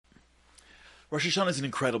Rosh Hashanah is an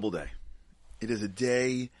incredible day. It is a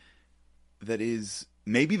day that is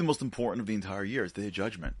maybe the most important of the entire year. It's the day of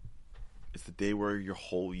judgment. It's the day where your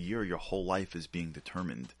whole year, your whole life is being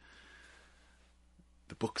determined.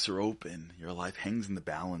 The books are open. Your life hangs in the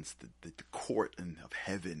balance. The court of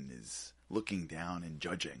heaven is looking down and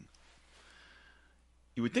judging.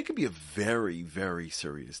 You would think it'd be a very, very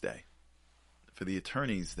serious day. For the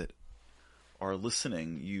attorneys that are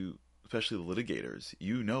listening, especially the litigators,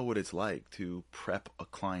 you know what it's like to prep a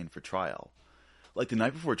client for trial. Like the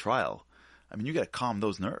night before trial, you got to calm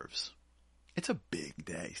those nerves. It's a big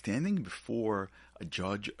day. Standing before a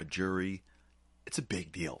judge, a jury, it's a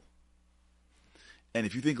big deal. And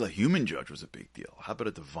if you think a human judge was a big deal, how about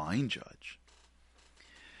a divine judge?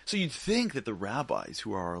 So you'd think that the rabbis,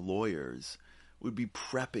 who are our lawyers, would be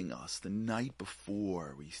prepping us the night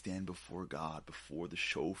before we stand before God, before the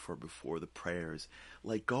shofar, before the prayers.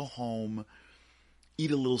 Like, go home,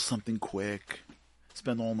 eat a little something quick,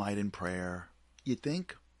 spend all night in prayer. You'd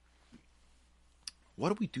think, what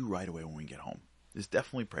do we do right away when we get home? There's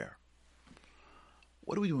definitely prayer.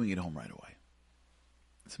 What do we do when we get home right away?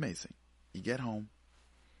 It's amazing. You get home,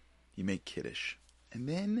 you make kiddush, and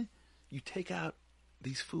then you take out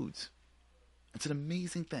these foods. It's an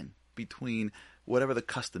amazing thing. Between whatever the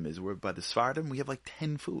custom is, where by the Sephardim we have like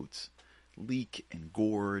 10 foods. Leek and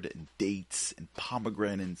gourd and dates and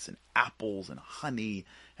pomegranates and apples and honey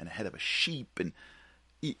and a head of a sheep. And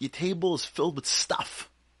your table is filled with stuff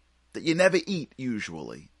that you never eat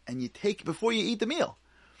usually. And you take it before you eat the meal.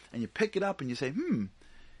 And you pick it up and you say,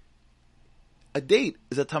 a date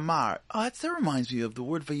is a tamar. Oh, that reminds me of the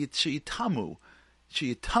word vayitamu.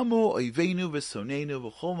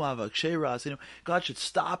 God should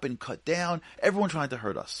stop and cut down everyone trying to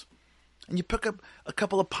hurt us. And you pick up a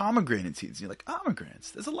couple of pomegranate seeds. And you're like,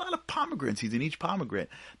 pomegranates. There's a lot of pomegranate seeds in each pomegranate.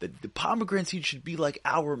 The pomegranate seed should be like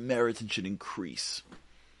our merits and should increase.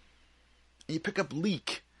 And you pick up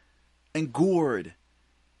leek and gourd.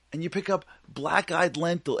 And you pick up black-eyed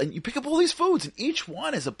lentil. And you pick up all these foods. And each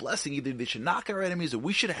one is a blessing. Either they should knock our enemies or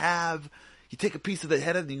we should have. You take a piece of the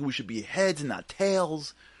head of it, we should be heads and not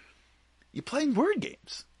tails. You're playing word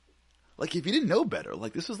games. Like, if you didn't know better,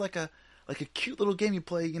 like this was like a cute little game you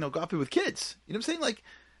play, golf with kids. You know what I'm saying? Like,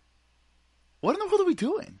 what in the world are we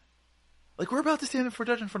doing? Like, we're about to stand before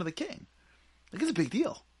judge in front of the king. Like, it's a big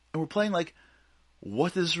deal. And we're playing like,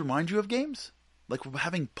 what does this remind you of games? Like, we're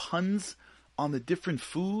having puns on the different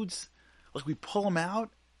foods. Like, we pull them out.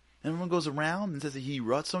 And everyone goes around and says that he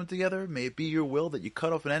wrought something together. May it be your will that you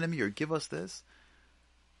cut off an enemy or give us this.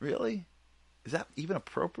 Really? Is that even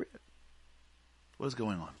appropriate? What is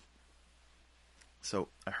going on? So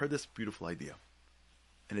I heard this beautiful idea.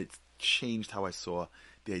 And it changed how I saw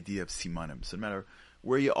the idea of simanim. So no matter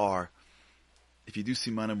where you are, if you do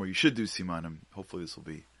simanim or you should do simanim, hopefully this will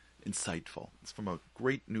be insightful. It's from a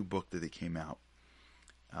great new book that they came out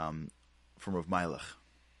from Rav Meilech.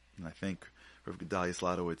 And I think Rav Gedalia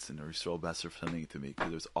Sladowitz and Yisrael Besser for sending it to me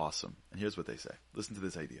because it was awesome. And here's what they say. Listen to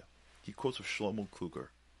this idea. He quotes with Shlomo Kluger.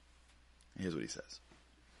 And here's what he says.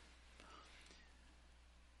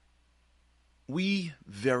 We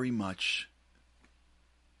very much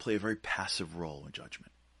play a very passive role in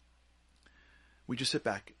judgment. We just sit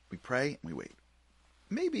back, we pray, and we wait.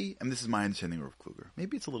 Maybe, and this is my understanding of Rav Kluger,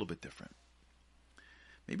 maybe it's a little bit different.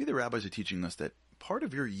 Maybe the rabbis are teaching us that part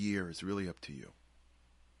of your year is really up to you.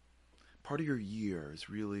 Part of your year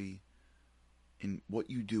is really in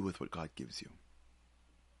what you do with what God gives you.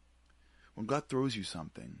 When God throws you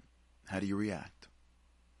something, how do you react?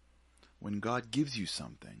 When God gives you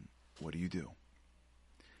something, what do you do?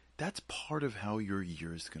 That's part of how your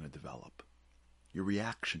year is going to develop. Your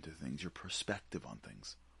reaction to things, your perspective on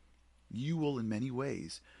things. You will, in many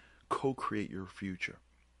ways, co-create your future.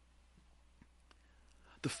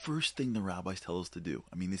 The first thing the rabbis tell us to do,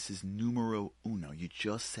 this is numero uno. You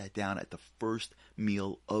just sat down at the first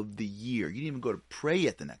meal of the year. You didn't even go to pray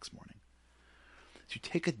yet the next morning. So you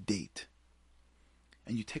take a date,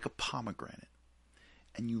 and you take a pomegranate,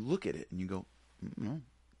 and you look at it, and you go, and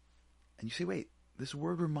you say, wait, this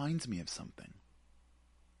word reminds me of something.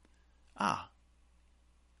 It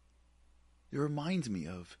reminds me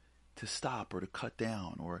of to stop or to cut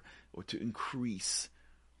down or to increase.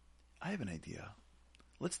 I have an idea.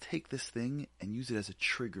 Let's take this thing and use it as a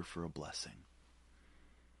trigger for a blessing.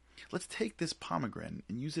 Let's take this pomegranate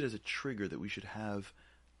and use it as a trigger that we should have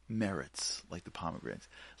merits like the pomegranates.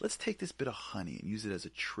 Let's take this bit of honey and use it as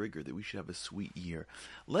a trigger that we should have a sweet year.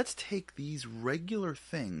 Let's take these regular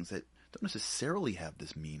things that don't necessarily have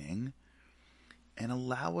this meaning and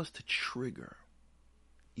allow us to trigger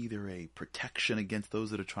either a protection against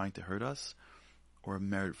those that are trying to hurt us or a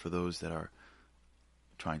merit for those that are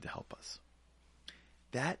trying to help us.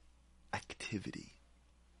 That activity,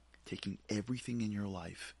 taking everything in your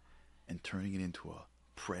life and turning it into a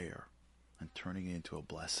prayer and turning it into a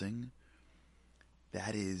blessing,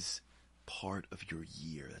 that is part of your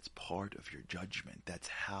year. That's part of your judgment. That's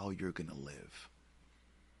how you're going to live.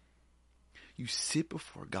 You sit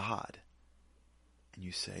before God and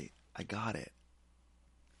you say, I got it.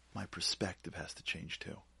 My perspective has to change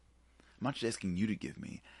too. I'm not just asking you to give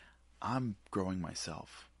me. I'm growing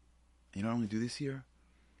myself. And you know what I'm going to do this year?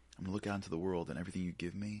 I'm going to look out into the world and everything you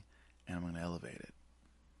give me, and I'm going to elevate it.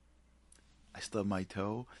 I stub my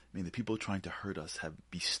toe. May the people trying to hurt us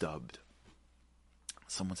be stubbed.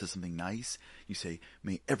 Someone says something nice, you say,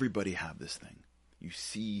 may everybody have this thing. You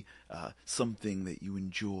see something that you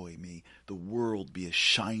enjoy. May the world be as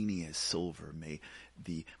shiny as silver. May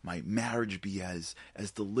my marriage be as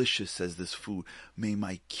delicious as this food. May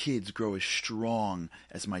my kids grow as strong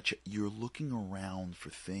as my You're looking around for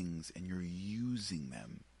things and you're using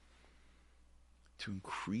them to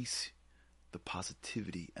increase the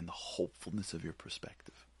positivity and the hopefulness of your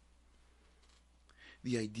perspective.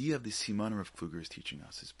 The idea of the Siman Rav Kluger is teaching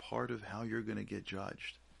us is part of how you're going to get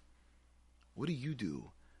judged. What do you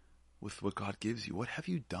do with what God gives you? What have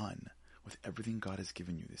you done with everything God has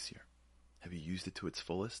given you this year? Have you used it to its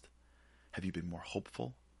fullest? Have you been more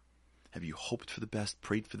hopeful? Have you hoped for the best,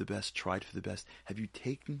 prayed for the best, tried for the best? Have you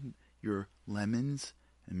taken your lemons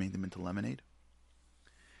and made them into lemonade?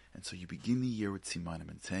 And so you begin the year with Simanim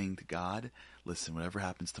and saying to God, listen, whatever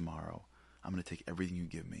happens tomorrow, I'm going to take everything you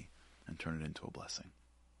give me and turn it into a blessing.